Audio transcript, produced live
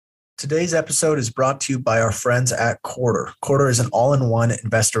Today's episode is brought to you by our friends at Quarter. Quarter is an all-in-one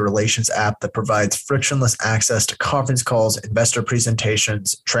investor relations app that provides frictionless access to conference calls, investor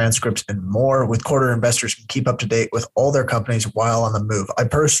presentations, transcripts, and more. With Quarter, investors can keep up to date with all their companies while on the move. I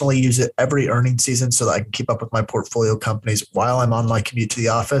personally use it every earnings season so that I can keep up with my portfolio companies while I'm on my commute to the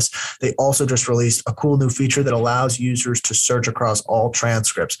office. They also just released a cool new feature that allows users to search across all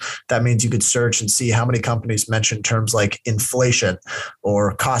transcripts. That means you could search and see how many companies mention terms like inflation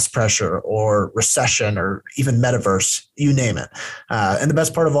or cost pressure or recession or even metaverse, you name it. And the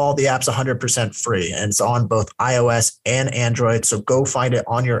best part of all, the app's 100% free and it's on both iOS and Android. So go find it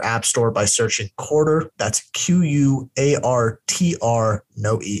on your app store by searching Quarter. That's Quartr,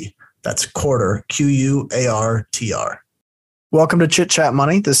 no E. That's Quarter, Quartr. Welcome to Chit Chat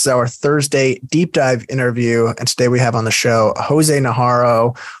Money. This is our Thursday deep dive interview. And today we have on the show Jose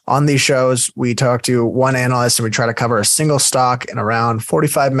Najarro. On these shows, we talk to one analyst and we try to cover a single stock in around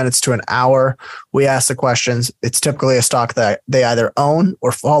 45 minutes to an hour. We ask the questions. It's typically a stock that they either own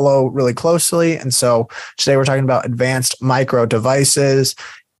or follow really closely. And so today we're talking about Advanced Micro Devices.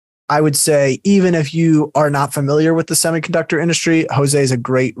 I would say, even if you are not familiar with the semiconductor industry, Jose is a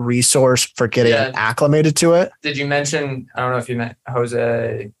great resource for getting acclimated to it. Did you mention, I don't know if you meant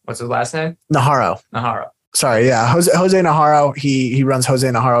Jose, what's his last name? Najarro. Sorry, yeah. Jose Najarro, he runs Jose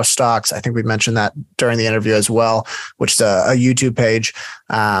Najarro Stocks. I think we mentioned that during the interview as well, which is a YouTube page.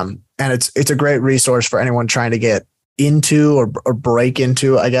 And it's a great resource for anyone trying to get into or break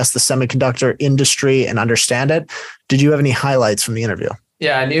into, I guess, the semiconductor industry and understand it. Did you have any highlights from the interview?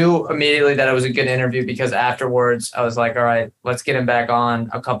 Yeah, I knew immediately that it was a good interview because afterwards I was like, all right, let's get him back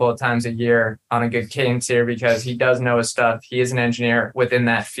on a couple of times a year on a good cadence here because he does know his stuff. He is an engineer within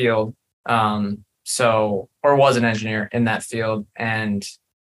that field. Or was an engineer in that field and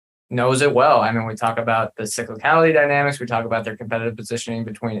knows it well. I mean, we talk about the cyclicality dynamics. We talk about their competitive positioning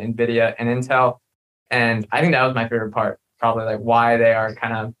between NVIDIA and Intel. And I think that was my favorite part, probably like why they are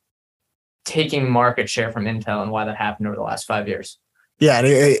kind of taking market share from Intel and why that happened over the last 5 years. Yeah,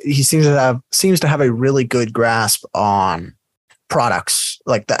 and he seems to have a really good grasp on products,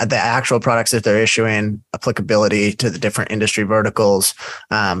 like the actual products that they're issuing, applicability to the different industry verticals.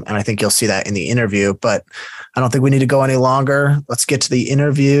 And I think you'll see that in the interview, but I don't think we need to go any longer. Let's get to the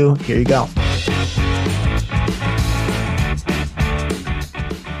interview. Here you go.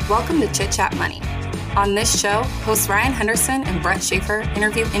 Welcome to Chit Chat Money. On this show, hosts Ryan Henderson and Brett Schaefer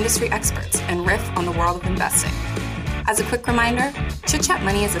interview industry experts and riff on the world of investing. As a quick reminder, Chit Chat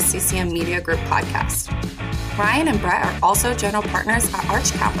Money is a CCM Media Group podcast. Ryan and Brett are also general partners at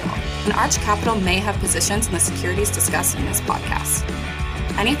Arch Capital, and Arch Capital may have positions in the securities discussed in this podcast.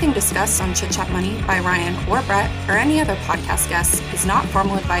 Anything discussed on Chit Chat Money by Ryan or Brett or any other podcast guests is not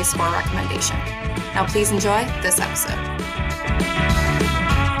formal advice or recommendation. Now please enjoy this episode.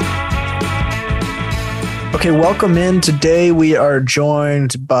 Okay, welcome in. Today we are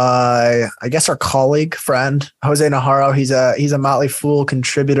joined by, I guess, our colleague, friend, Jose Najarro. He's a Motley Fool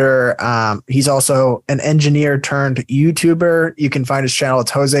contributor. He's also an engineer turned YouTuber. You can find his channel. It's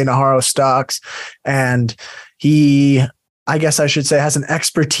Jose Najarro Stocks. And he, I guess I should say, has an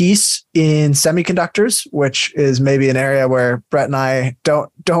expertise in semiconductors, which is maybe an area where Brett and I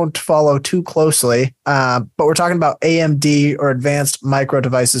don't follow too closely. But we're talking about AMD or Advanced Micro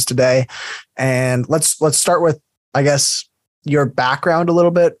Devices today. And let's start with, I guess, your background a little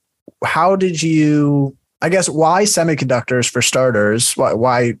bit. How did you, I guess, why semiconductors for starters?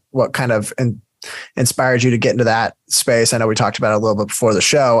 What kind of inspired you to get into that space? I know we talked about it a little bit before the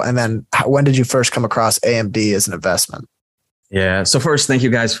show. And then when did you first come across AMD as an investment? Yeah. So first, thank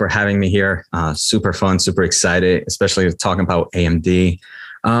you guys for having me here. Super fun, super excited, especially talking about AMD.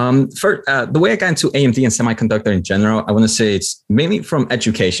 The way I got into AMD and semiconductor in general, I want to say it's mainly from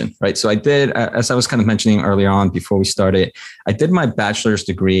education, right? So I did, as I was kind of mentioning earlier on before we started, I did my bachelor's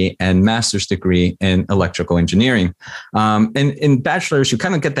degree and master's degree in electrical engineering. And in bachelor's, you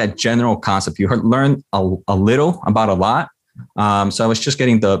kind of get that general concept. You learn a little about a lot. So I was just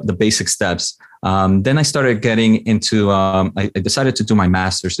getting the basic steps. Then I started getting into, I decided to do my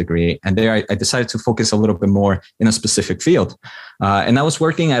master's degree, and there I decided to focus a little bit more in a specific field. And I was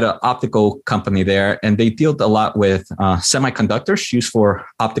working at an optical company there, and they dealt a lot with semiconductors used for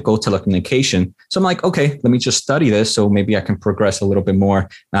optical telecommunication. So I'm like, okay, let me just study this so maybe I can progress a little bit more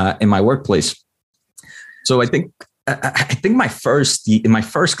in my workplace. So I think in my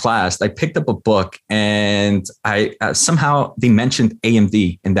first class, I picked up a book, and I somehow they mentioned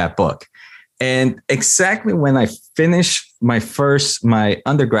AMD in that book. And exactly when I finished my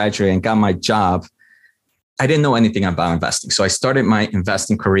undergraduate and got my job, I didn't know anything about investing. So I started my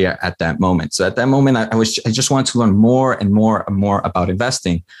investing career at that moment. So at that moment, I just wanted to learn more and more and more about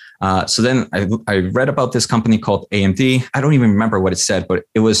investing. So then I read about this company called AMD. I don't even remember what it said, but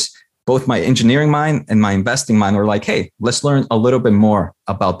it was both my engineering mind and my investing mind were like, hey, let's learn a little bit more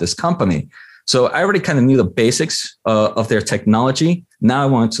about this company. So I already kind of knew the basics of their technology. Now I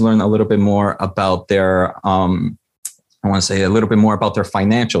wanted to learn a little bit more about their, I want to say a little bit more about their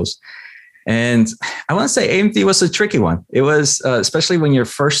financials. And I want to say AMD was a tricky one. It was, especially when you're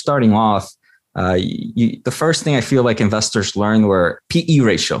first starting off, the first thing I feel like investors learn were PE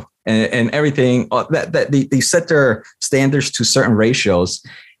ratio and everything that they set their standards to certain ratios.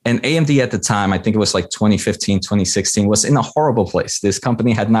 And AMD at the time, I think it was like 2015, 2016, was in a horrible place. This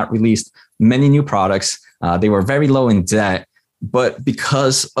company had not released many new products. They were very low in debt. But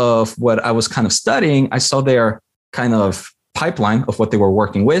because of what I was kind of studying, I saw their kind of pipeline of what they were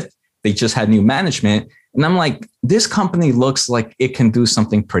working with. They just had new management. And I'm like, this company looks like it can do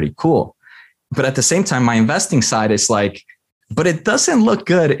something pretty cool. But at the same time, my investing side is like, but it doesn't look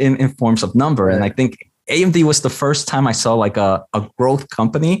good in forms of number. And I think AMD was the first time I saw like a growth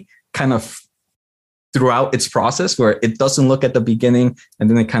company kind of throughout its process where it doesn't look at the beginning and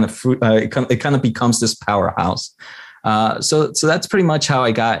then it kind of becomes this powerhouse. So that's pretty much how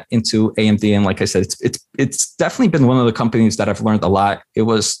I got into AMD. And like I said, it's definitely been one of the companies that I've learned a lot. It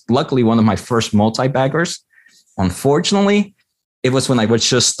was luckily one of my first multi-baggers. Unfortunately, it was when I was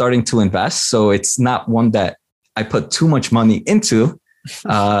just starting to invest. So it's not one that I put too much money into.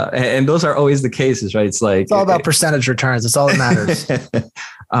 And those are always the cases, right? It's like, it's all about percentage returns. It's all that matters.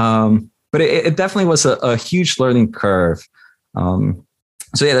 But it definitely was a huge learning curve.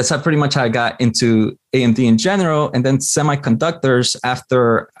 So yeah, that's pretty much how I got into AMD in general. And then semiconductors,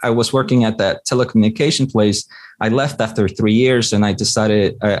 after I was working at that telecommunication place, I left after 3 years and I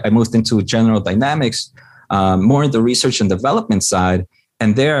decided I moved into General Dynamics, more in the research and development side.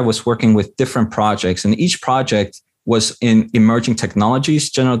 And there I was working with different projects, and each project was in emerging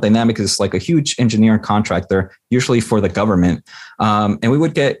technologies. General Dynamics is like a huge engineering contractor, usually for the government. And we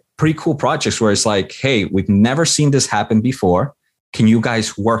would get pretty cool projects where it's like, hey, we've never seen this happen before. Can you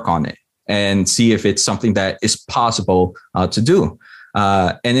guys work on it and see if it's something that is possible to do?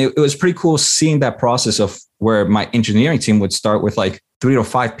 And it was pretty cool seeing that process of where my engineering team would start with like 3 to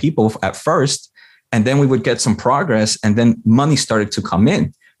 5 people at first. And then we would get some progress, and then money started to come in.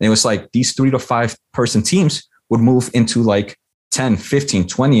 And it was like these 3 to 5 person teams would move into like 10, 15,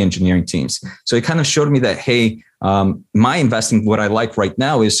 20 engineering teams. So it kind of showed me that, hey, my investing, what I like right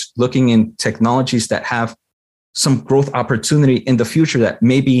now is looking in technologies that have some growth opportunity in the future that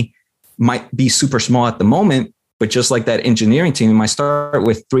maybe might be super small at the moment, but just like that engineering team, you might start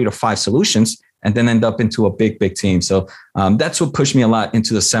with 3 to 5 solutions and then end up into a big team. So that's what pushed me a lot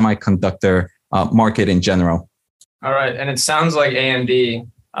into the semiconductor market in general. All right. And it sounds like AMD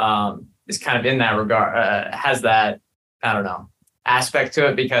is kind of in that regard, has that, I don't know, aspect to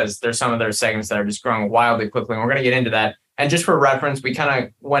it, because there's some of their segments that are just growing wildly quickly. And we're going to get into that. And just for reference, we kind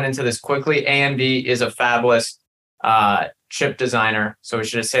of went into this quickly. AMD is a fabless chip designer. So we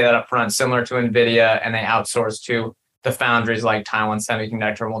should just say that up front, similar to NVIDIA, and they outsource to the foundries like Taiwan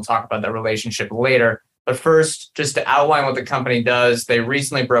Semiconductor. We'll talk about that relationship later. But first, just to outline what the company does, they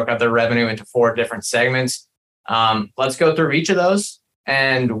recently broke out their revenue into 4 different segments. Let's go through each of those.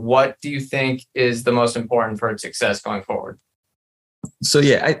 And what do you think is the most important for its success going forward? So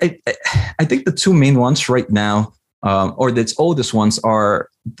yeah, I think the 2 main ones right now, or its oldest ones, are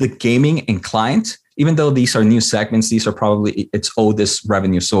the gaming and client. Even though these are new segments, these are probably its oldest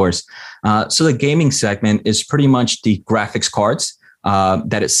revenue source. So the gaming segment is pretty much the graphics cards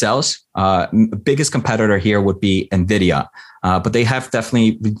that it sells. Biggest competitor here would be NVIDIA, but they have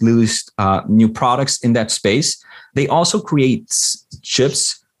definitely released new products in that space. They also create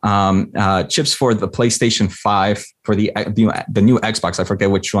chips for the PlayStation 5, for the new Xbox. I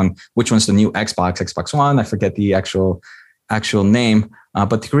forget which one's the new Xbox One. I forget the actual name,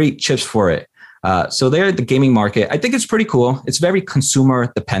 but they create chips for it. So they're the gaming market. I think it's pretty cool. It's very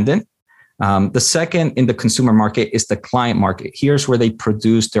consumer dependent. The second in the consumer market is the client market. Here's where they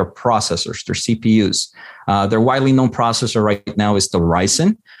produce their processors, their CPUs. Their widely known processor right now is the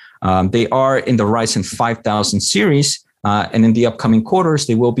Ryzen. They are in the Ryzen 5000 series. And in the upcoming quarters,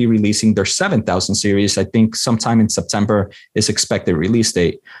 they will be releasing their 7000 series. I think sometime in September is expected release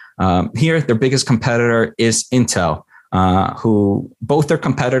date. Here, their biggest competitor is Intel, who both their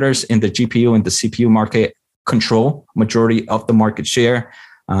competitors in the GPU and the CPU market control majority of the market share.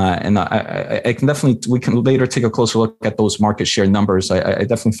 And I can definitely, we can later take a closer look at those market share numbers. I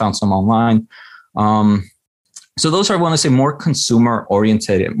definitely found some online. So those are, I want to say, more consumer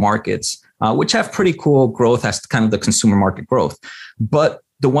oriented markets. which have pretty cool growth as kind of the consumer market growth. But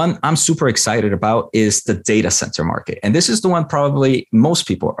the one I'm super excited about is the data center market. And this is the one probably most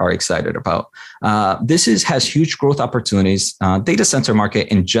people are excited about. Has huge growth opportunities. Data center market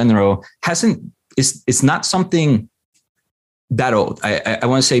in general it's not something that old. I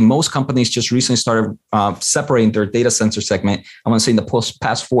want to say most companies just recently started separating their data center segment. I want to say in the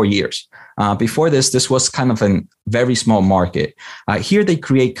past 4 years. Before this was kind of a very small market. Here they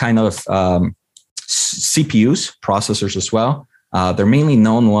create kind of CPUs, processors as well. Their mainly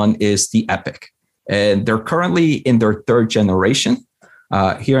known one is the EPYC, and they're currently in their third generation.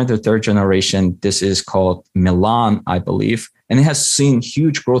 Here in their third generation, this is called Milan, I believe, and it has seen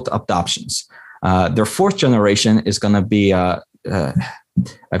huge growth adoptions. Their fourth generation is going to be, let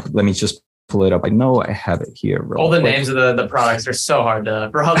me just pull it up. I know I have it here. All the names of the products are so hard to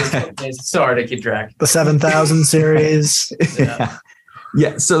keep track. The 7000 series.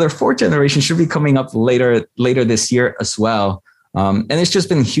 Yeah. So their fourth generation should be coming up later this year as well. And it's just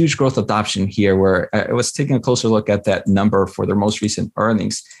been huge growth adoption here, where I was taking a closer look at that number for their most recent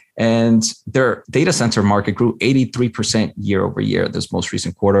earnings. And their data center market grew 83% year over year this most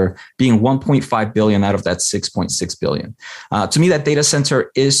recent quarter, being 1.5 billion out of that 6.6 billion. To me, that data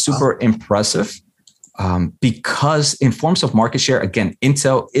center is super impressive because in forms of market share, again,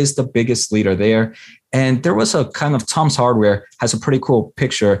 Intel is the biggest leader there. And there was a kind of Tom's Hardware has a pretty cool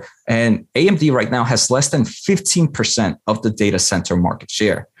picture. And AMD right now has less than 15% of the data center market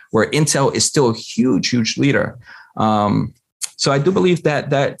share, where Intel is still a huge leader. So I do believe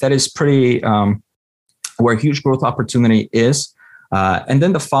that is pretty where huge growth opportunity is. And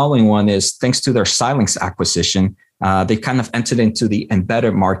then the following one is thanks to their Xilinx acquisition, they kind of entered into the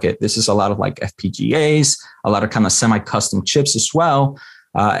embedded market. This is a lot of like FPGAs, a lot of kind of semi-custom chips as well.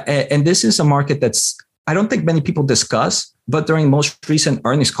 And this is a market I don't think many people discuss, but during most recent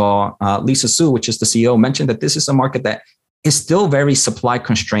earnings call, Lisa Su, which is the CEO, mentioned that this is a market that is still very supply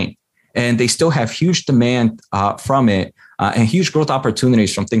constrained, and they still have huge demand from it and huge growth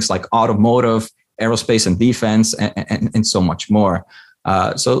opportunities from things like automotive, aerospace and defense, and so much more.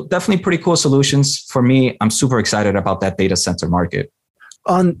 So definitely pretty cool solutions for me. I'm super excited about that data center market.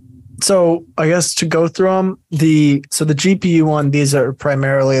 So I guess to go through them, the GPU one, these are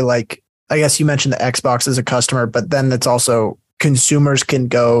primarily like, I guess you mentioned the Xbox as a customer, but then it's also consumers can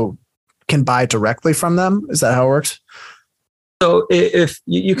buy directly from them. Is that how it works? So if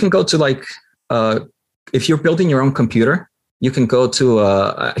you can go to like, if you're building your own computer, you can go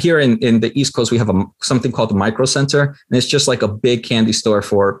to here in the East Coast, we have something called the Micro Center, and it's just like a big candy store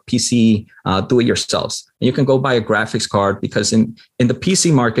for PC do-it-yourselves. And you can go buy a graphics card because in the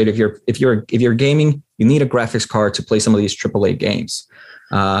PC market, if you're gaming, you need a graphics card to play some of these AAA games.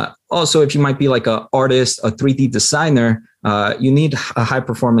 Also, if you might be like an artist, a 3D designer, you need a high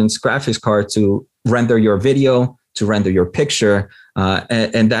performance graphics card to render your video, to render your picture,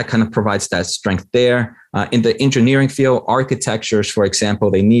 and that kind of provides that strength there. In the engineering field, architectures, for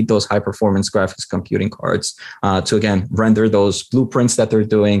example, they need those high performance graphics computing cards to, again, render those blueprints that they're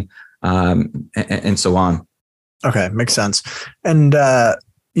doing and so on. Okay, makes sense. And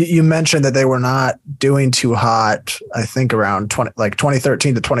you mentioned that they were not doing too hot, I think around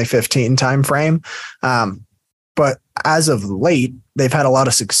 2013 to 2015 timeframe. But as of late, they've had a lot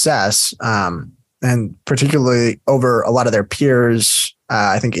of success. And particularly over a lot of their peers,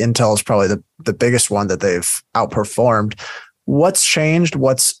 I think Intel is probably the biggest one that they've outperformed. What's changed?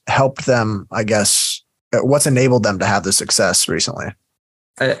 What's helped them, I guess? What's enabled them to have the success recently?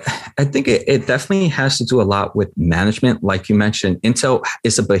 I think it definitely has to do a lot with management. Like you mentioned, Intel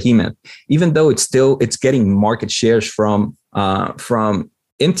is a behemoth. Even though it's getting market shares from Intel,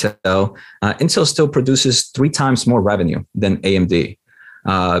 Intel still produces 3 times more revenue than AMD.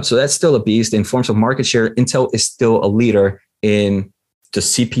 So that's still a beast. In forms of market share, Intel is still a leader in the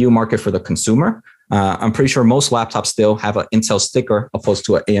CPU market for the consumer. I'm pretty sure most laptops still have an Intel sticker opposed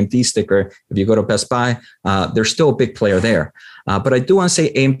to an AMD sticker. If you go to Best Buy, they're still a big player there. But I do want to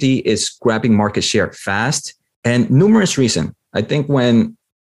say AMD is grabbing market share fast, and numerous reasons. I think when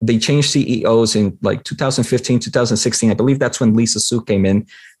they changed CEOs in like 2015, 2016, I believe that's when Lisa Su came in,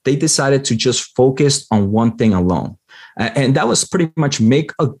 they decided to just focus on one thing alone. And that was pretty much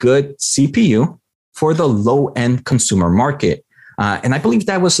make a good CPU for the low-end consumer market. And I believe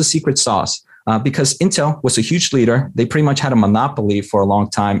that was the secret sauce because Intel was a huge leader. They pretty much had a monopoly for a long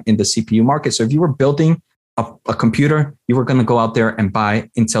time in the CPU market. So if you were building a computer, you were going to go out there and buy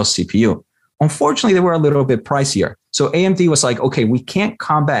Intel CPU. Unfortunately, they were a little bit pricier. So AMD was like, okay, we can't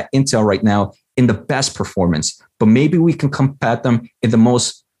combat Intel right now in the best performance, but maybe we can combat them in the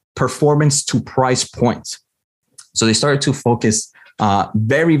most performance to price points. So they started to focus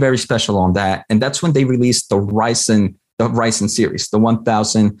Very, very special on that. And that's when they released the Ryzen series, the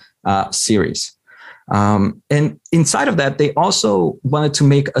 1000 series. And inside of that, they also wanted to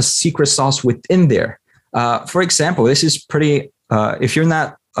make a secret sauce within there. For example, this is pretty, if you're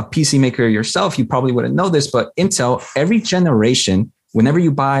not a PC maker yourself, you probably wouldn't know this, but Intel, every generation, whenever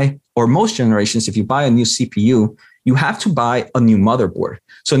you buy, or most generations, if you buy a new CPU, you have to buy a new motherboard.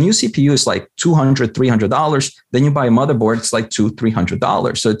 So a new CPU is like $200, $300. Then you buy a motherboard, it's like $200,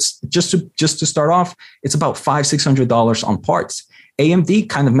 $300. So it's just to start off, it's about $500, $600 on parts. AMD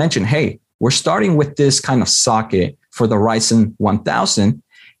kind of mentioned, hey, we're starting with this kind of socket for the Ryzen 1000.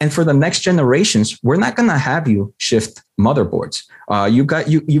 And for the next generations, we're not going to have you shift motherboards.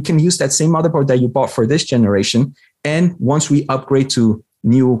 You can use that same motherboard that you bought for this generation. And once we upgrade to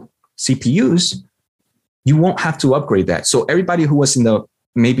new CPUs, you won't have to upgrade that. So everybody who was in the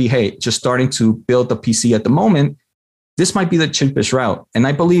maybe, hey, just starting to build the PC at the moment, this might be the cheapest route. And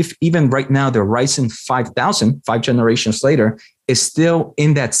I believe even right now, the Ryzen 5000, 5 generations later, is still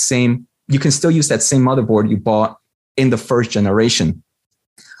in that same, you can still use that same motherboard you bought in the first generation.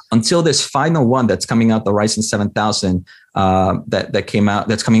 Until this final one that's coming out, the Ryzen 7000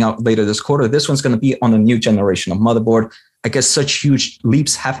 that's coming out later this quarter. This one's going to be on a new generation of motherboard. I guess such huge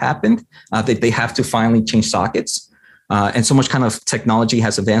leaps have happened that they have to finally change sockets. And so much kind of technology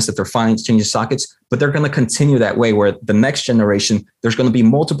has advanced that they're finally changing sockets, but they're going to continue that way where the next generation, there's going to be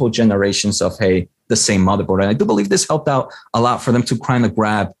multiple generations of, hey, the same motherboard. And I do believe this helped out a lot for them to kind of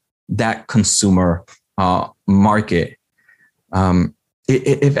grab that consumer market.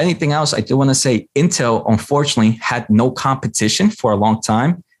 If anything else, I do want to say Intel, unfortunately, had no competition for a long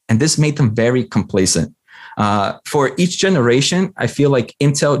time, and this made them very complacent. For each generation, I feel like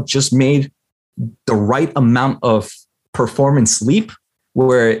Intel just made the right amount of performance leap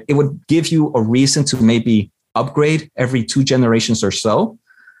where it would give you a reason to maybe upgrade every 2 generations or so.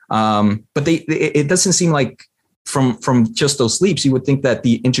 But it doesn't seem like from just those leaps, you would think that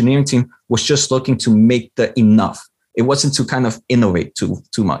the engineering team was just looking to make the enough. It wasn't to kind of innovate too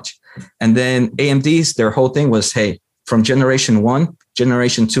much. And then AMD's, their whole thing was, hey, from generation 1,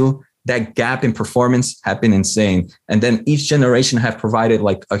 generation 2, that gap in performance had been insane. And then each generation have provided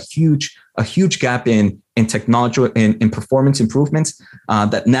like a huge gap in technology, in performance improvements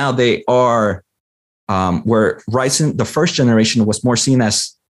that now they are where Ryzen, the first generation was more seen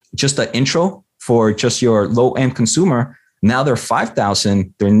as just an intro for just your low end consumer. Now their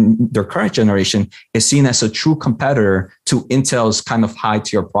 5000, their current generation is seen as a true competitor to Intel's kind of high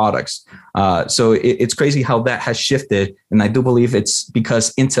tier products. So it's crazy how that has shifted. And I do believe it's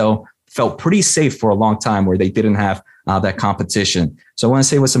because Intel felt pretty safe for a long time where they didn't have that competition. So I want to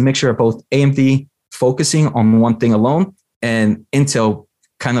say it was a mixture of both AMD focusing on one thing alone and Intel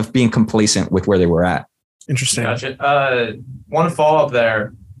kind of being complacent with where they were at. Interesting. Gotcha. One follow-up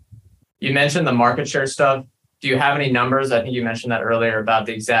there. You mentioned the market share stuff. Do you have any numbers? I think you mentioned that earlier about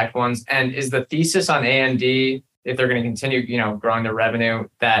the exact ones. And is the thesis on AMD, if they're going to continue, growing their revenue,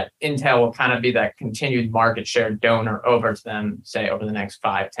 that Intel will kind of be that continued market share donor over to them, say, over the next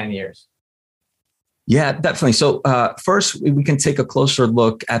 5-10 years? Yeah, definitely. So first, we can take a closer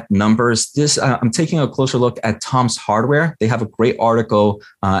look at numbers. I'm taking a closer look at Tom's Hardware. They have a great article,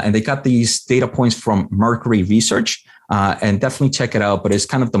 and they got these data points from Mercury Research, and definitely check it out. But it's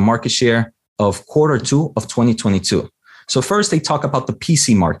kind of the market share of Q2 of 2022. So first, they talk about the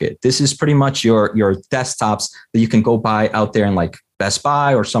PC market. This is pretty much your desktops that you can go buy out there in like Best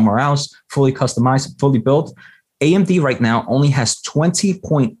Buy or somewhere else, fully customized, fully built. AMD right now only has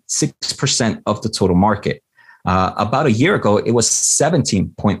 20.6% of the total market. About a year ago, it was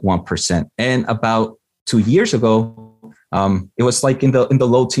 17.1%. And about 2 years ago, it was like in the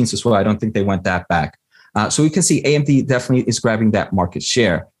low teens as well. I don't think they went that back. So we can see AMD definitely is grabbing that market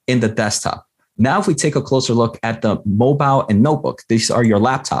share in the desktop. Now, if we take a closer look at the mobile and notebook, these are your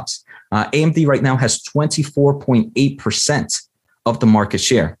laptops. AMD right now has 24.8% of the market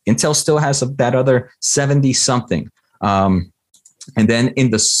share. Intel still has that other 70 something. And then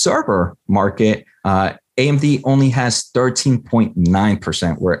in the server market, AMD only has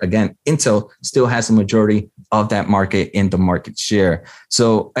 13.9%, where again, Intel still has a majority of that market in the market share.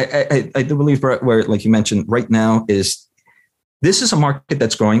 So I do believe where, like you mentioned, right now this is a market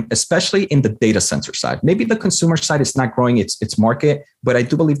that's growing, especially in the data center side. Maybe the consumer side is not growing its market, but I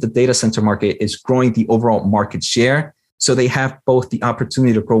do believe the data center market is growing the overall market share. So they have both the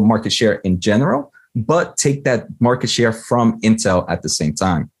opportunity to grow market share in general, but take that market share from Intel at the same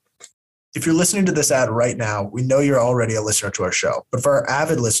time. If you're listening to this ad right now, we know you're already a listener to our show. But for our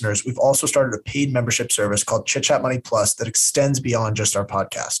avid listeners, we've also started a paid membership service called Chit Chat Money Plus that extends beyond just our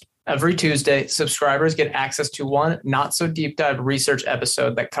podcast. Every Tuesday, subscribers get access to one not so deep dive research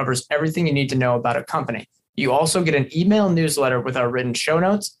episode that covers everything you need to know about a company. You also get an email newsletter with our written show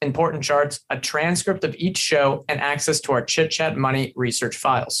notes, important charts, a transcript of each show, and access to our Chit Chat Money research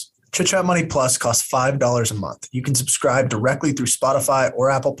files. Chit Chat Money Plus costs $5 a month. You can subscribe directly through Spotify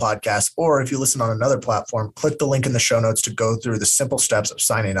or Apple Podcasts, or if you listen on another platform, click the link in the show notes to go through the simple steps of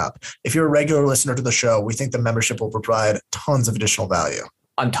signing up. If you're a regular listener to the show, we think the membership will provide tons of additional value.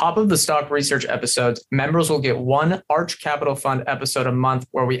 On top of the stock research episodes, members will get one Arch Capital Fund episode a month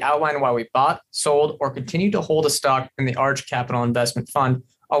where we outline why we bought, sold, or continue to hold a stock in the Arch Capital Investment Fund,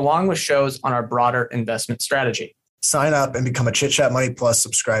 along with shows on our broader investment strategy. Sign up and become a Chit Chat Money Plus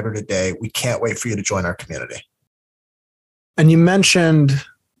subscriber today. We can't wait for you to join our community. And you mentioned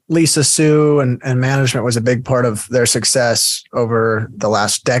Lisa Su and management was a big part of their success over the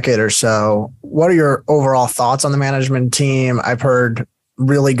last decade or so. What are your overall thoughts on the management team? I've heard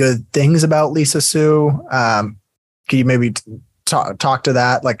really good things about Lisa Su. Can you maybe talk to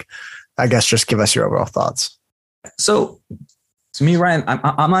that? Like, I guess just give us your overall thoughts. So to me, Ryan,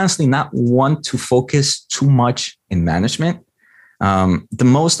 I'm honestly not one to focus too much in management. The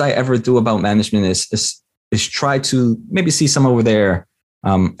most I ever do about management is try to maybe see some over their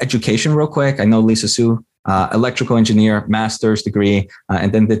education real quick. I know Lisa Su, electrical engineer, master's degree,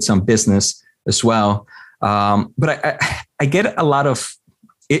 and then did some business as well. But I get a lot of,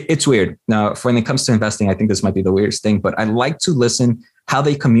 it's weird. Now, when it comes to investing, I think this might be the weirdest thing, but I like to listen how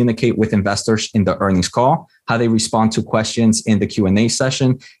they communicate with investors in the earnings call, how they respond to questions in the Q&A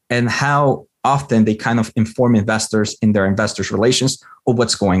session, and how often they kind of inform investors in their investors' relations of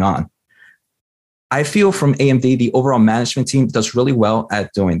what's going on. I feel from AMD, the overall management team does really well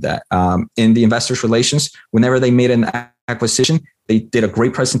at doing that. In the investors' relations, whenever they made an acquisition, they did a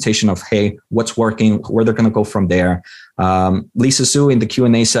great presentation of, hey, what's working, where they're going to go from there. Lisa Su in the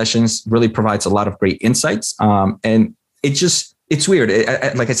Q&A sessions really provides a lot of great insights. And it's weird.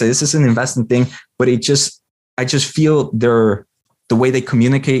 Like I said, this is an investing thing, but I just feel the way they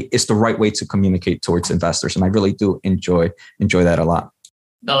communicate is the right way to communicate towards investors. And I really do enjoy that a lot.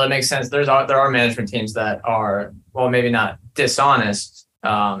 No, that makes sense. There are management teams that are, well, maybe not dishonest.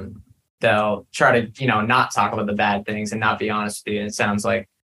 They'll try to, not talk about the bad things and not be honest with you. It sounds like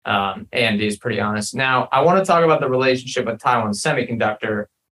AMD is pretty honest. Now, I want to talk about the relationship with Taiwan Semiconductor.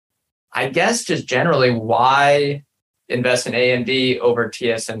 I guess just generally, why invest in AMD over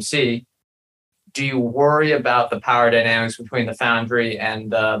TSMC? Do you worry about the power dynamics between the foundry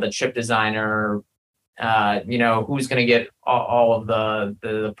and the chip designer? Who's going to get all of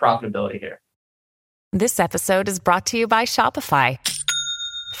the profitability here? This episode is brought to you by Shopify.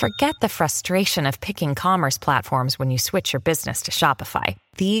 Forget the frustration of picking commerce platforms when you switch your business to Shopify,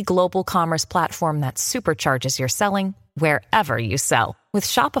 the global commerce platform that supercharges your selling wherever you sell. With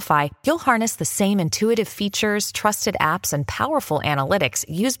Shopify, you'll harness the same intuitive features, trusted apps, and powerful analytics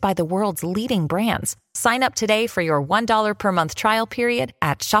used by the world's leading brands. Sign up today for your $1 per month trial period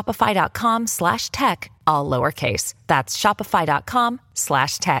at shopify.com/tech, all lowercase. That's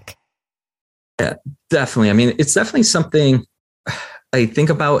shopify.com/tech. Yeah, definitely. I mean, it's definitely something I think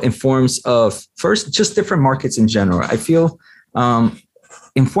about in forms of, first, just different markets in general. I feel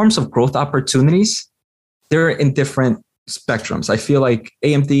in forms of growth opportunities, they're in different spectrums. I feel like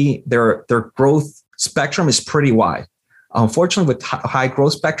AMD, their growth spectrum is pretty wide. Unfortunately, with high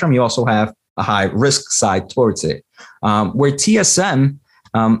growth spectrum, you also have a high risk side towards it. Where TSM,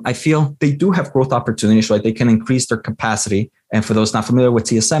 I feel they do have growth opportunities, right? They can increase their capacity. And for those not familiar with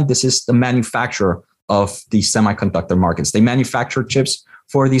TSM, this is the manufacturer of the semiconductor markets. They manufacture chips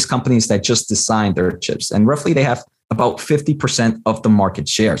for these companies that just design their chips. And roughly they have about 50% of the market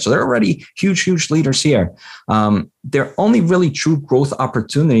share. So they're already huge leaders here. Their only really true growth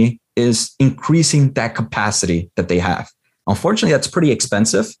opportunity is increasing that capacity that they have. Unfortunately, that's pretty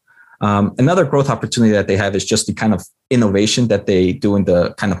expensive. Another growth opportunity that they have is just the kind of innovation that they do in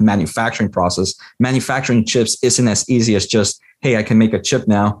the kind of manufacturing process. Manufacturing chips isn't as easy as just, hey, I can make a chip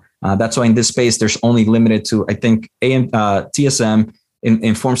now. That's why in this space, there's only limited to, I think, TSM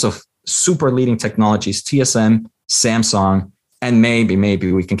in forms of super leading technologies, TSM, Samsung, and maybe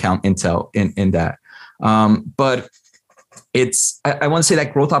we can count Intel in that. But I want to say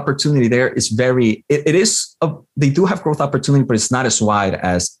that growth opportunity there is they do have growth opportunity, but it's not as wide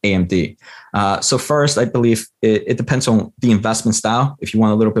as AMD. So first, I believe it depends on the investment style. If you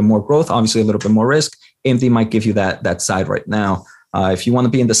want a little bit more growth, obviously a little bit more risk, AMD might give you that side right now. If you want to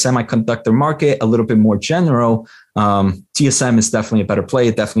be in the semiconductor market, a little bit more general, TSM is definitely a better play.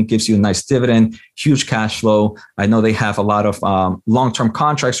 It definitely gives you a nice dividend, huge cash flow. I know they have a lot of long-term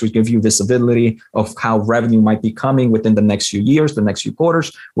contracts which give you visibility of how revenue might be coming within the next few years, the next few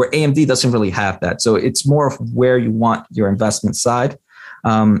quarters, where AMD doesn't really have that. So it's more of where you want your investment side.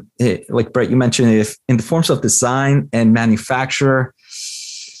 Like Brett, you mentioned, if in the forms of design and manufacturer,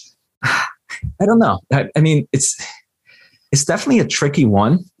 I don't know. I mean, it's definitely a tricky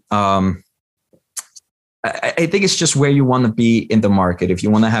one. I think it's just where you want to be in the market. If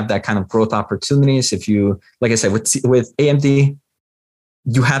you want to have that kind of growth opportunities, if you, like I said, with AMD,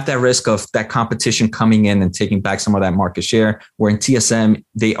 you have that risk of that competition coming in and taking back some of that market share. Where in TSM,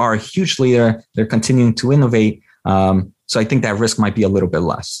 they are a huge leader. They're continuing to innovate. So I think that risk might be a little bit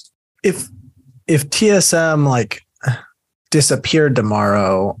less. If TSM like disappeared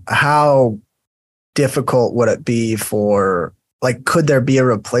tomorrow, how difficult would it be for, like, could there be a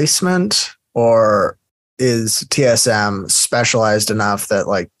replacement, or is TSM specialized enough that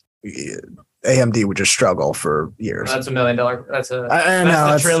like AMD would just struggle for years? That's $1 million. That's a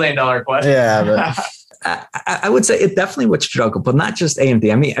 $1 trillion question. Yeah. But I would say it definitely would struggle, but not just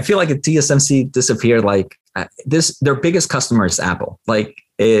AMD. I mean, I feel like if TSMC disappeared, like their biggest customer is Apple. Like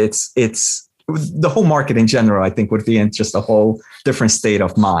it's the whole market in general, I think, would be in just a whole different state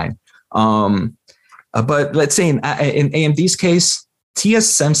of mind. But let's say in AMD's case,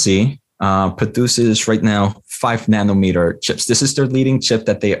 TSMC produces right now 5 nanometer chips. This is their leading chip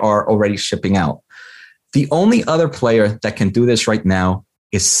that they are already shipping out. The only other player that can do this right now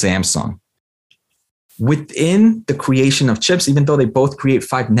is Samsung. Within the creation of chips, even though they both create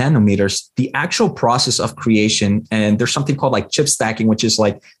 5 nanometers, the actual process of creation, and there's something called like chip stacking, which is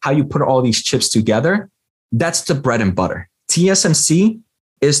like how you put all these chips together. That's the bread and butter. TSMC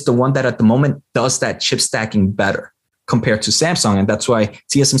is the one that at the moment does that chip stacking better compared to Samsung. And that's why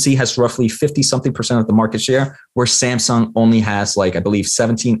TSMC has roughly 50-something% of the market share, where Samsung only has like, I believe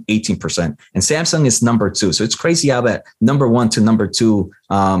 17, 18%. And Samsung is number 2. So it's crazy how that number 1 to number 2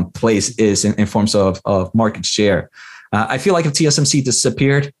 place is in forms of market share. I feel like if TSMC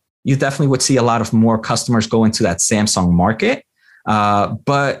disappeared, you definitely would see a lot of more customers go into that Samsung market.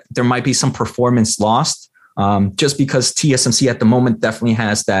 But there might be some performance lost just because TSMC at the moment definitely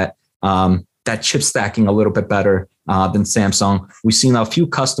has that chip stacking a little bit better than Samsung. We've seen a few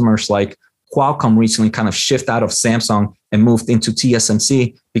customers like Qualcomm recently kind of shift out of Samsung and moved into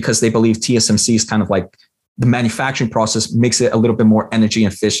TSMC because they believe TSMC is kind of like the manufacturing process makes it a little bit more energy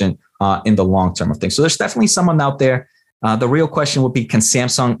efficient in the long term of things. So there's definitely someone out there. The real question would be, can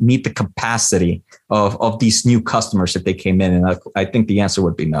Samsung meet the capacity of these new customers if they came in? And I think the answer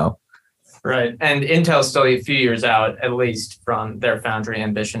would be no. Right. And Intel's still a few years out, at least, from their foundry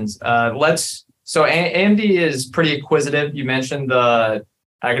ambitions. So AMD is pretty acquisitive. You mentioned I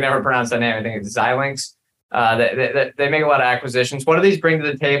can never pronounce that name. I think it's Xilinx. They make a lot of acquisitions. What do these bring to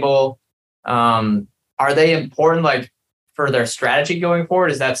the table? Are they important, like, for their strategy going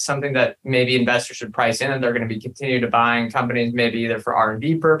forward? Is that something that maybe investors should price in, and they're going to be continue to buying companies maybe either for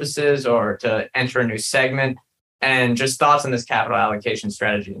R&D purposes or to enter a new segment? And just thoughts on this capital allocation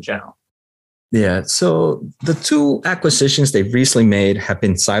strategy in general. Yeah. So the 2 acquisitions they've recently made have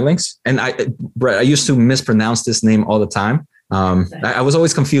been Xilinx. And Brett, I used to mispronounce this name all the time. I was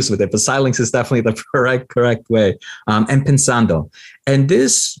always confused with it, but Xilinx is definitely the correct way. And Pensando. And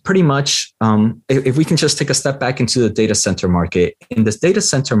this pretty much, if we can just take a step back into the data center market. In this data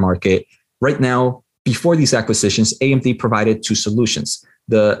center market right now, before these acquisitions, AMD provided 2 solutions.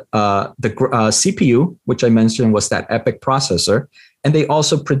 The CPU, which I mentioned, was that EPYC processor. And they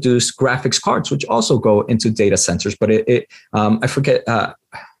also produce graphics cards, which also go into data centers. But I forget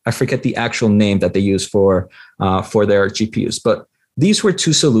the actual name that they use for their GPUs. But these were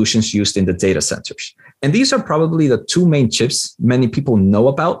 2 solutions used in the data centers. And these are probably the 2 main chips many people know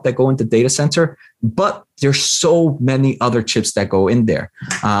about that go into data center. But there's so many other chips that go in there.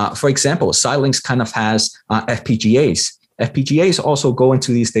 For example, Xilinx kind of has FPGAs. FPGAs also go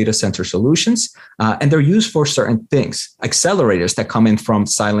into these data center solutions, and they're used for certain things. Accelerators that come in from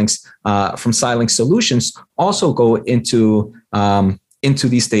Xilinx solutions also go into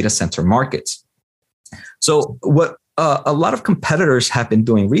these data center markets. So what a lot of competitors have been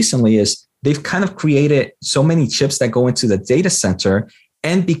doing recently is they've kind of created so many chips that go into the data center,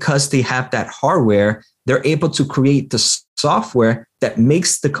 and because they have that hardware, they're able to create the software that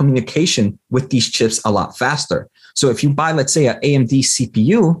makes the communication with these chips a lot faster. So if you buy, let's say, an AMD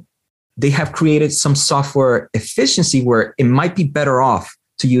CPU, they have created some software efficiency where it might be better off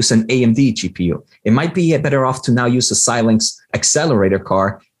to use an AMD GPU. It might be better off to now use a Xilinx accelerator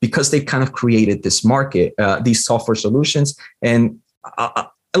card because they kind of created this market, these software solutions. And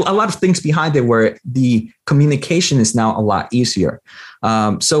a lot of things behind it where the communication is now a lot easier.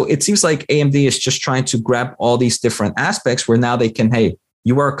 So it seems like AMD is just trying to grab all these different aspects where now they can, hey,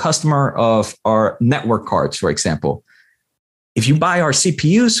 you are a customer of our network cards, for example. If you buy our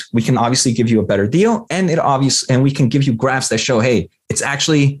CPUs, we can obviously give you a better deal, and we can give you graphs that show, hey, it's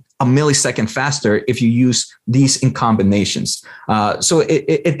actually a millisecond faster if you use these in combinations. So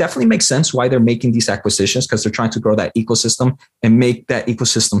it definitely makes sense why they're making these acquisitions, because they're trying to grow that ecosystem and make that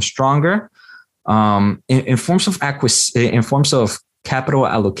ecosystem stronger. In forms of capital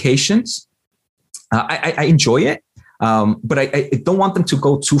allocations, I enjoy it, but I don't want them to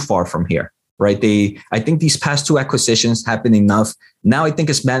go too far from here. Right. I think these past 2 acquisitions have been enough. Now I think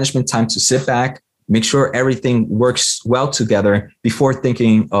it's management time to sit back, make sure everything works well together before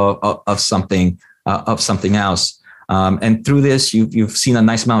thinking of something else. And through this, you've seen a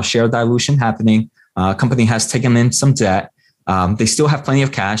nice amount of share dilution happening. Company has taken in some debt. They still have plenty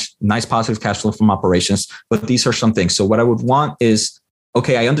of cash, nice positive cash flow from operations, but these are some things. So what I would want is,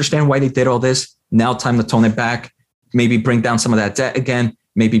 okay, I understand why they did all this. Now time to tone it back, maybe bring down some of that debt again,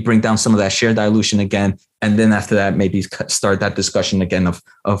 maybe bring down some of that share dilution again. And then after that, maybe start that discussion again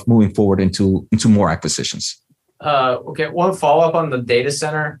of moving forward into more acquisitions. Okay, one follow-up on the data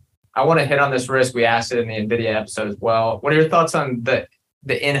center. I want to hit on this risk. We asked it in the NVIDIA episode as well. What are your thoughts on the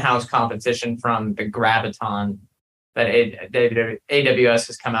in-house competition from the Graviton that AWS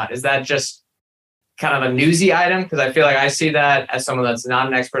has come out? Is that just kind of a newsy item? Because I feel like I see that as someone that's not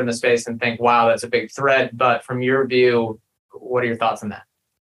an expert in the space and think, wow, that's a big threat. But from your view, what are your thoughts on that?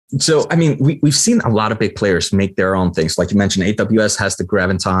 So, I mean, we've seen a lot of big players make their own things. Like you mentioned, AWS has the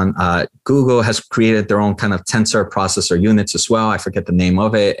Graviton. Google has created their own kind of tensor processor units as well. I forget the name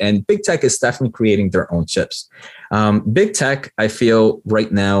of it. And big tech is definitely creating their own chips. Big tech, I feel right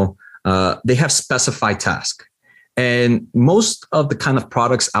now, they have specified tasks. And most of the kind of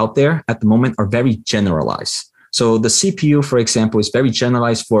products out there at the moment are very generalized. So the CPU, for example, is very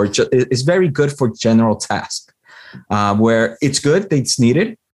generalized is very good for general tasks, where it's good, it's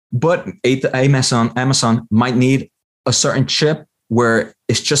needed. But Amazon might need a certain chip where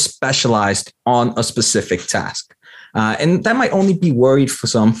it's just specialized on a specific task. And that might only be worried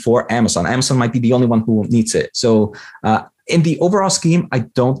for Amazon. Amazon might be the only one who needs it. So in the overall scheme, I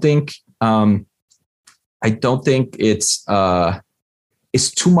don't think it's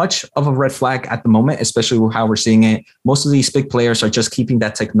too much of a red flag at the moment, especially with how we're seeing it. Most of these big players are just keeping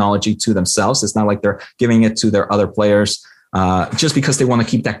that technology to themselves. It's not like they're giving it to their other players. Just because they want to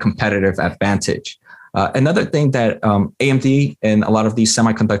keep that competitive advantage. Another thing that AMD and a lot of these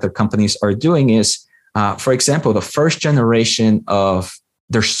semiconductor companies are doing is, for example, the first generation of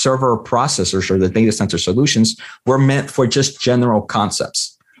their server processors or the data center solutions were meant for just general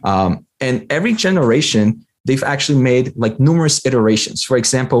concepts. And every generation, they've actually made like numerous iterations. For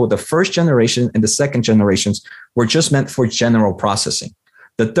example, the first generation and the second generations were just meant for general processing.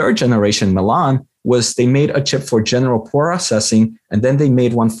 The third generation, Milan, they made a chip for general processing, and then they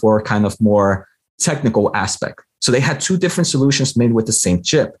made one for kind of more technical aspect. So they had 2 different solutions made with the same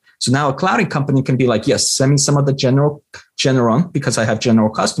chip. So now a clouding company can be like, yes, send me some of the general because I have general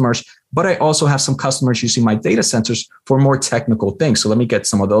customers, but I also have some customers using my data centers for more technical things. So let me get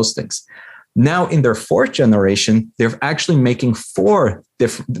some of those things. Now in their 4th generation, they're actually making 4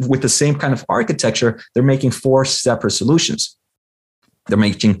 different, with the same kind of architecture, they're making 4 separate solutions. They're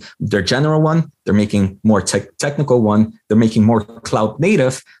making their general one. They're making more technical one. They're making more cloud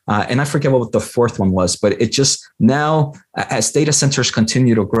native. And I forget what the 4th one was, but it just now, as data centers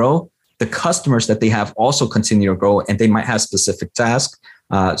continue to grow, the customers that they have also continue to grow, and they might have specific tasks.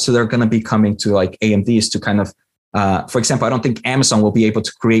 So they're going to be coming to like AMDs to kind of, for example, I don't think Amazon will be able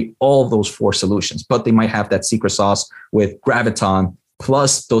to create all those 4 solutions, but they might have that secret sauce with Graviton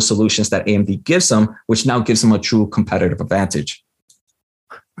plus those solutions that AMD gives them, which now gives them a true competitive advantage.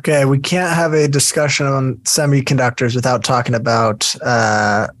 Okay, we can't have a discussion on semiconductors without talking about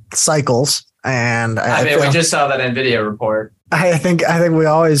cycles. And I mean, we just saw that NVIDIA report. I think we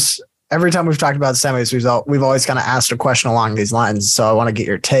always, every time we've talked about semis, we've always kind of asked a question along these lines. So I want to get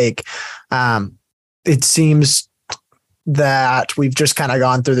your take. It seems that we've just kind of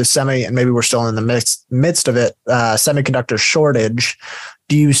gone through the semi, and maybe we're still in the midst of it, semiconductor shortage.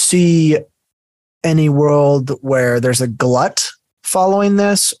 Do you see any world where there's a glut following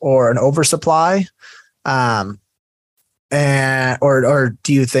this, or an oversupply, or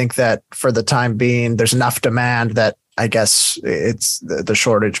do you think that for the time being there's enough demand that I guess it's the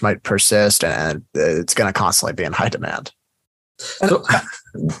shortage might persist and it's going to constantly be in high demand? So,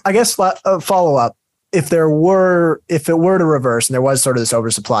 I guess a follow up: if it were to reverse and there was sort of this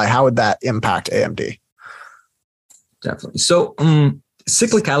oversupply, how would that impact AMD? Definitely. So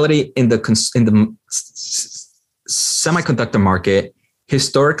cyclicality in the semiconductor market,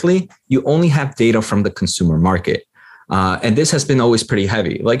 historically, you only have data from the consumer market. And this has been always pretty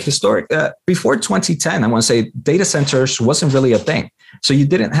heavy. Like before 2010, I want to say data centers wasn't really a thing. So you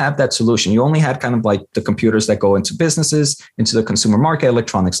didn't have that solution. You only had kind of like the computers that go into businesses, into the consumer market,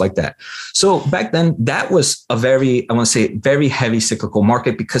 electronics like that. So back then, that was a very heavy cyclical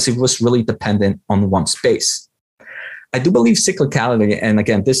market because it was really dependent on one space. I do believe cyclicality, and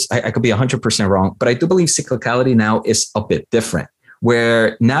again, I could be 100% wrong, but I do believe cyclicality now is a bit different,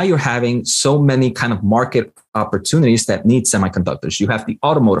 where now you're having so many kind of market opportunities that need semiconductors. You have the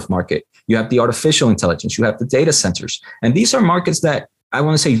automotive market, you have the artificial intelligence, you have the data centers. And these are markets that I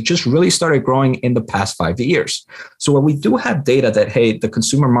want to say just really started growing in the past 5 years. So where we do have data that, hey, the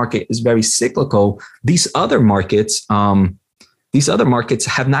consumer market is very cyclical, these other markets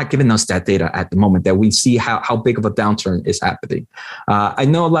have not given us that data at the moment that we see how big of a downturn is happening. I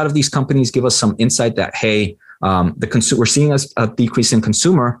know a lot of these companies give us some insight that, hey, we're seeing a decrease in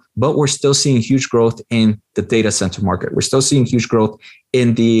consumer, but we're still seeing huge growth in the data center market. We're still seeing huge growth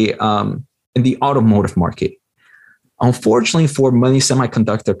in the automotive market. Unfortunately, for many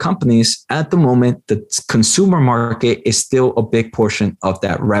semiconductor companies at the moment, the consumer market is still a big portion of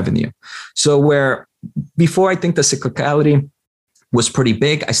that revenue. So where before I think the cyclicality was pretty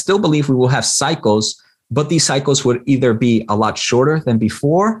big, I still believe we will have cycles, but these cycles would either be a lot shorter than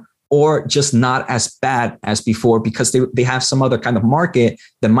before or just not as bad as before because they have some other kind of market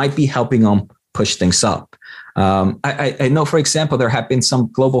that might be helping them push things up. I know, for example, there have been some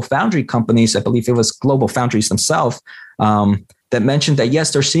global foundry companies, I believe it was Global Foundries themselves, that mentioned that,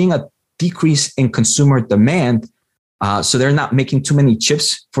 yes, they're seeing a decrease in consumer demand. So they're not making too many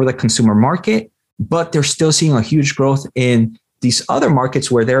chips for the consumer market, but they're still seeing a huge growth in these other markets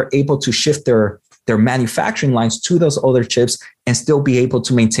where they're able to shift their manufacturing lines to those other chips and still be able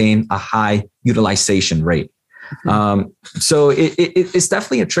to maintain a high utilization rate. So it's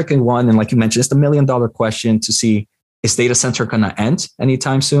definitely a tricky one. And like you mentioned, it's the $1 million question to see, is data center going to end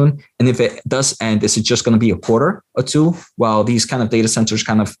anytime soon? And if it does end, is it just going to be a quarter or two while these kind of data centers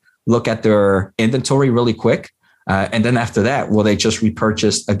kind of look at their inventory really quick? And then after that, will they just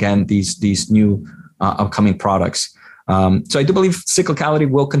repurchase again these new upcoming products? So I do believe cyclicality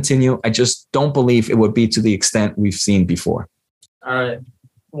will continue. I just don't believe it would be to the extent we've seen before. All right.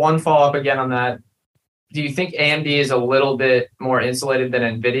 One follow-up again on that. Do you think AMD is a little bit more insulated than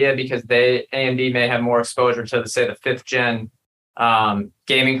NVIDIA because AMD may have more exposure to, say, the 5th gen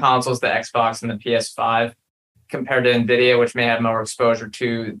gaming consoles, the Xbox and the PS5, compared to NVIDIA, which may have more exposure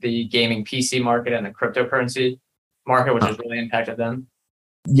to the gaming PC market and the cryptocurrency market, which has really impacted them?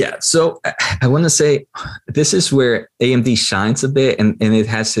 Yeah, so I want to say this is where AMD shines a bit, and it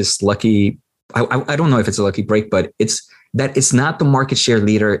has this lucky, I don't know if it's a lucky break, but it's not the market share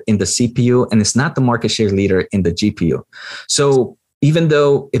leader in the CPU and it's not the market share leader in the GPU. So even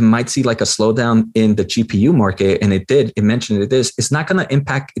though it might see like a slowdown in the GPU market, and it mentioned it is, it's not going to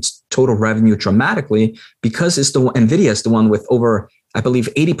impact its total revenue dramatically because NVIDIA is the one with over, I believe,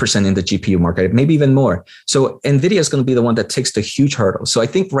 80% in the GPU market, maybe even more. So NVIDIA is going to be the one that takes the huge hurdle. So I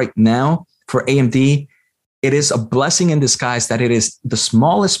think right now for AMD, it is a blessing in disguise that it is the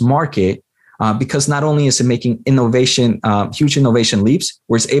smallest market because not only is it making huge innovation leaps,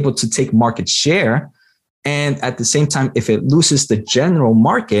 where it's able to take market share, and at the same time, if it loses the general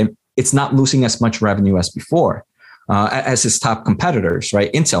market, it's not losing as much revenue as before. As its top competitors,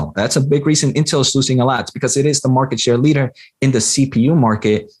 right? Intel, that's a big reason Intel is losing a lot. It's because it is the market share leader in the CPU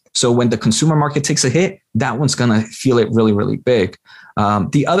market. So when the consumer market takes a hit, that one's going to feel it really, really big.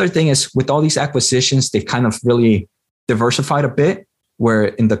 The other thing is with all these acquisitions, they've kind of really diversified a bit, where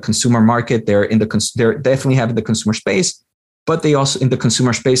in the consumer market, they're definitely having the consumer space, but they also in the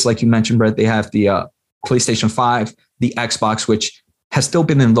consumer space, like you mentioned, Brett, they have the PlayStation 5, the Xbox, which has still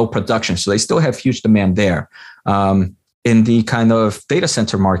been in low production. So they still have huge demand there. In the kind of data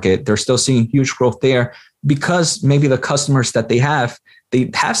center market, they're still seeing huge growth there because maybe the customers that they have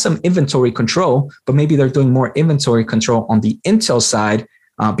some inventory control, but maybe they're doing more inventory control on the Intel side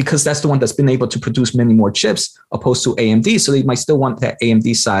because that's the one that's been able to produce many more chips opposed to AMD. So they might still want that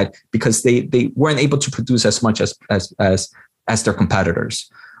AMD side because they weren't able to produce as much as their competitors.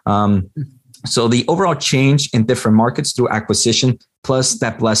 So the overall change in different markets through acquisition, plus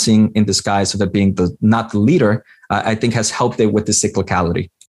that blessing in disguise of it being not the leader, I think has helped it with the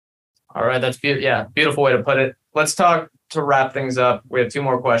cyclicality. All right, that's beautiful way to put it. Let's talk to wrap things up. We have 2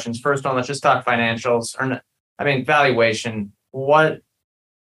 more questions. First one, let's just talk financials. Valuation.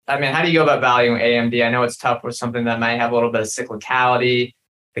 How do you go about valuing AMD? I know it's tough with something that might have a little bit of cyclicality.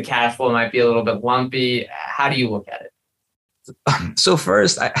 The cash flow might be a little bit lumpy. How do you look at it? So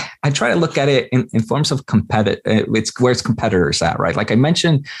first, I try to look at it in forms of it's where its competitors at, right? Like I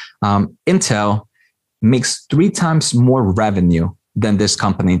mentioned, Intel makes 3 times more revenue than this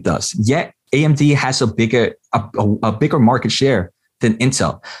company does. Yet AMD has a bigger market share than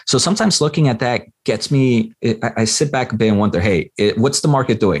Intel. So sometimes looking at that gets me, I sit back a bit and wonder, hey, what's the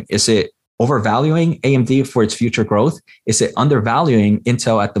market doing? Is it overvaluing AMD for its future growth? Is it undervaluing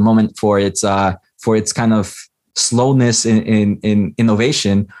Intel at the moment for its kind of slowness in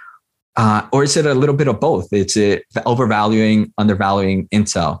innovation? Or is it a little bit of both? It's overvaluing, undervaluing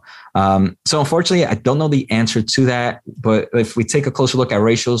Intel. So unfortunately, I don't know the answer to that. But if we take a closer look at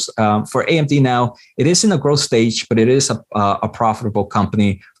ratios for AMD now, it is in a growth stage, but it is a profitable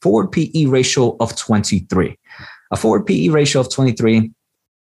company. Forward PE ratio of 23. A forward PE ratio of 23,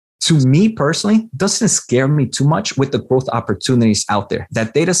 to me personally, doesn't scare me too much with the growth opportunities out there.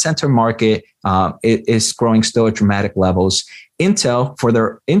 That data center market it is growing still at dramatic levels. Intel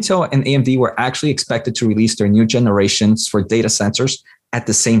and AMD were actually expected to release their new generations for data centers at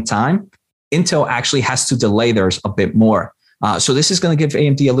the same time. Intel actually has to delay theirs a bit more. So this is going to give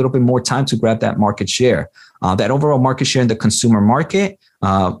AMD a little bit more time to grab that market share. That overall market share in the consumer market,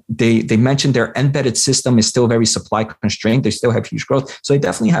 they mentioned their embedded system is still very supply constrained. They still have huge growth. So they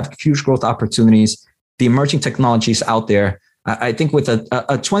definitely have huge growth opportunities. The emerging technologies out there, I think with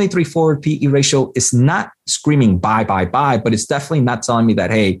a 23 forward PE ratio is not screaming buy, but it's definitely not telling me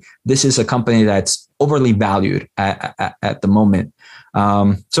that, hey, this is a company that's overly valued at the moment.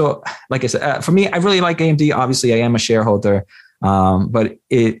 So like I said, for me, I really like AMD. Obviously, I am a shareholder, but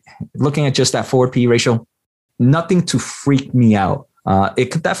looking at just that forward PE ratio, nothing to freak me out.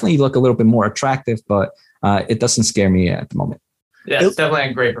 It could definitely look a little bit more attractive, but it doesn't scare me at the moment. Yeah, it's definitely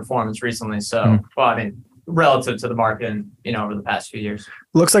a great performance recently. So, well, I mean, relative to the market and, over the past few years.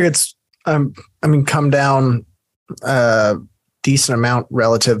 Looks like it's, come down a decent amount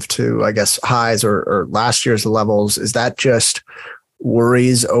relative to, I guess, highs or last year's levels. Is that just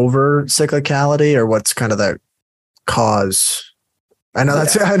worries over cyclicality, or what's kind of the cause? I know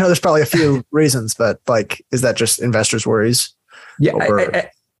I know there's probably a few reasons, but is that just investors' worries? Yeah.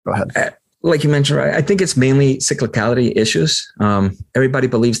 Go ahead. Like you mentioned, right? I think it's mainly cyclicality issues. Everybody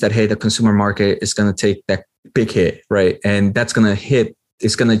believes that, hey, the consumer market is going to take that big hit, right? And that's going to hit,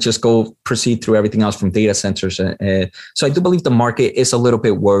 it's going to just proceed through everything else from data centers. And so I do believe the market is a little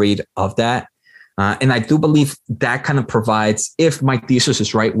bit worried of that. And I do believe that kind of provides, if my thesis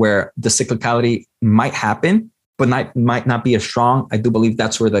is right, where the cyclicality might happen, but might not be as strong. I do believe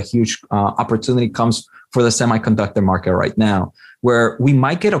that's where the huge opportunity comes for the semiconductor market right now, where we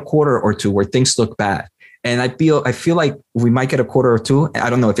might get a quarter or two where things look bad. And I feel like we might get a quarter or two. I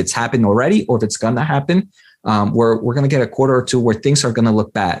don't know if it's happened already or if it's going to happen. Where we're going to get a quarter or two where things are going to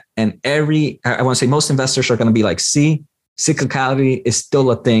look bad. And I want to say most investors are going to be like, see, cyclicality is still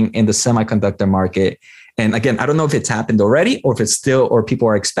a thing in the semiconductor market. And again, I don't know if it's happened already or if it's still, or people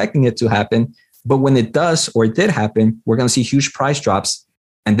are expecting it to happen. But when it does, or it did happen, we're going to see huge price drops.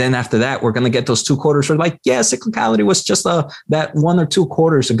 And then after that, we're going to get those 2 quarters where cyclicality was just that 1 or 2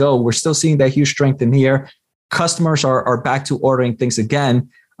 quarters ago. We're still seeing that huge strength in here. Customers are back to ordering things again.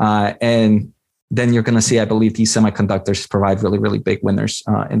 And then you're going to see, I believe, these semiconductors provide really, really big winners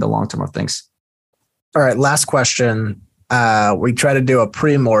in the long term of things. All right. Last question. We try to do a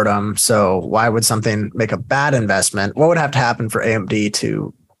pre-mortem. So why would something make a bad investment? What would have to happen for AMD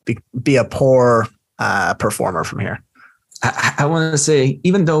to be a poor performer from here? I want to say,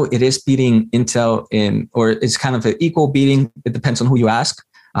 even though it is beating Intel or it's kind of an equal beating, it depends on who you ask.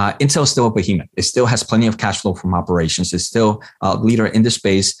 Intel is still a behemoth. It still has plenty of cash flow from operations. It's still a leader in the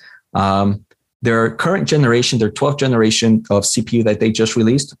space. Their current generation, their 12th generation of CPU that they just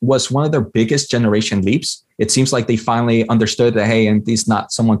released was one of their biggest generation leaps. It seems like they finally understood that, hey, AMD is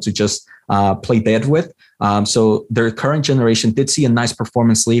not someone to just play dead with. So their current generation did see a nice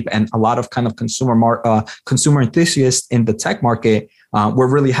performance leap, and a lot of kind of consumer enthusiasts in the tech market were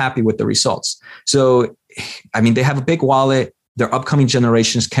really happy with the results. So, I mean, they have a big wallet. Their upcoming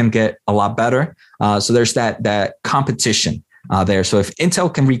generations can get a lot better. So there's that competition there. So if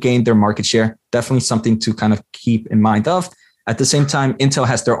Intel can regain their market share, definitely something to kind of keep in mind of. At the same time, Intel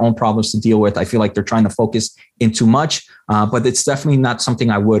has their own problems to deal with. I feel like they're trying to focus in too much, but it's definitely not something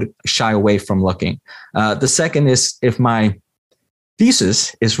I would shy away from looking. The second is, if my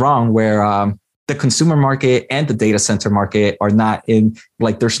thesis is wrong, where the consumer market and the data center market are not in,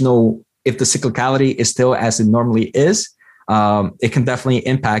 if the cyclicality is still as it normally is, it can definitely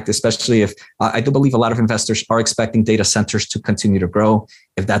impact, especially if I do believe a lot of investors are expecting data centers to continue to grow.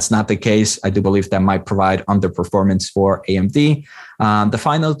 If that's not the case, I do believe that might provide underperformance for AMD. The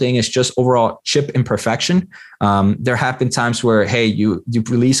final thing is just overall chip imperfection. There have been times where, hey, you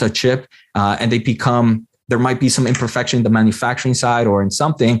release a chip and there might be some imperfection in the manufacturing side or in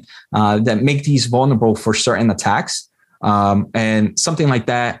something that make these vulnerable for certain attacks. And something like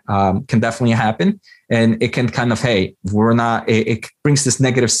that can definitely happen. And it can kind of, hey, it brings this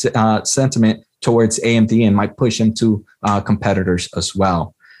negative sentiment towards AMD and might push into competitors as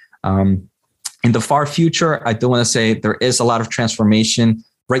well. In the far future, I do want to say there is a lot of transformation.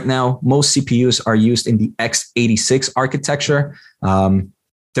 Right now, most CPUs are used in the x86 architecture.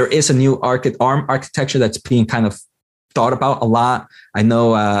 There is a new ARM architecture that's being kind of thought about a lot. I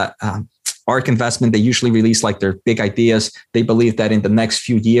know ARK Investment, they usually release like their big ideas. They believe that in the next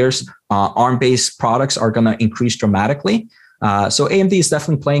few years, ARM-based products are going to increase dramatically. So AMD is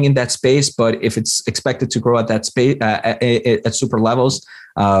definitely playing in that space, but if it's expected to grow at that space at super levels,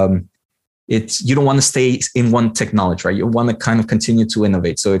 you don't want to stay in one technology, right? You want to kind of continue to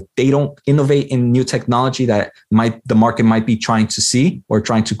innovate. So if they don't innovate in new technology that the market might be trying to see or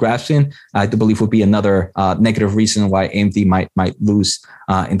trying to grasp in, I do believe would be another negative reason why AMD might lose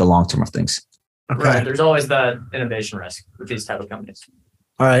in the long term of things. Okay. Right. There's always the innovation risk with these type of companies.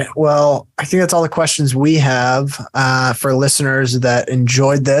 All right. Well, I think that's all the questions we have for listeners that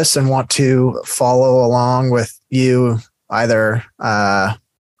enjoyed this and want to follow along with you either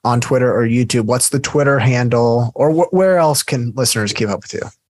on Twitter or YouTube. What's the Twitter handle, or where else can listeners keep up with you?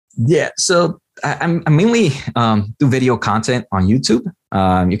 Yeah. So I mainly do video content on YouTube.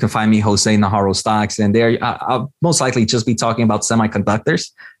 You can find me, Jose Najarro Stocks, and there I'll most likely just be talking about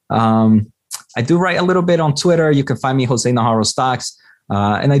semiconductors. I do write a little bit on Twitter. You can find me, Jose Najarro Stocks.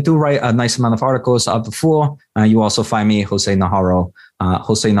 And I do write a nice amount of articles of the Fool. You also find me, Jose Najarro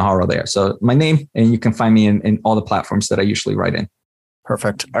there. So my name, and you can find me in all the platforms that I usually write in.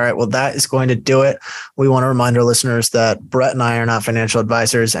 Perfect. All right. Well, that is going to do it. We want to remind our listeners that Brett and I are not financial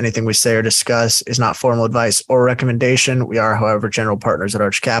advisors. Anything we say or discuss is not formal advice or recommendation. We are, however, general partners at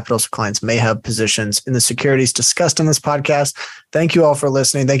Arch Capital, so clients may have positions in the securities discussed in this podcast. Thank you all for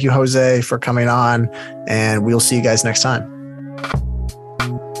listening. Thank you, Jose, for coming on, and we'll see you guys next time.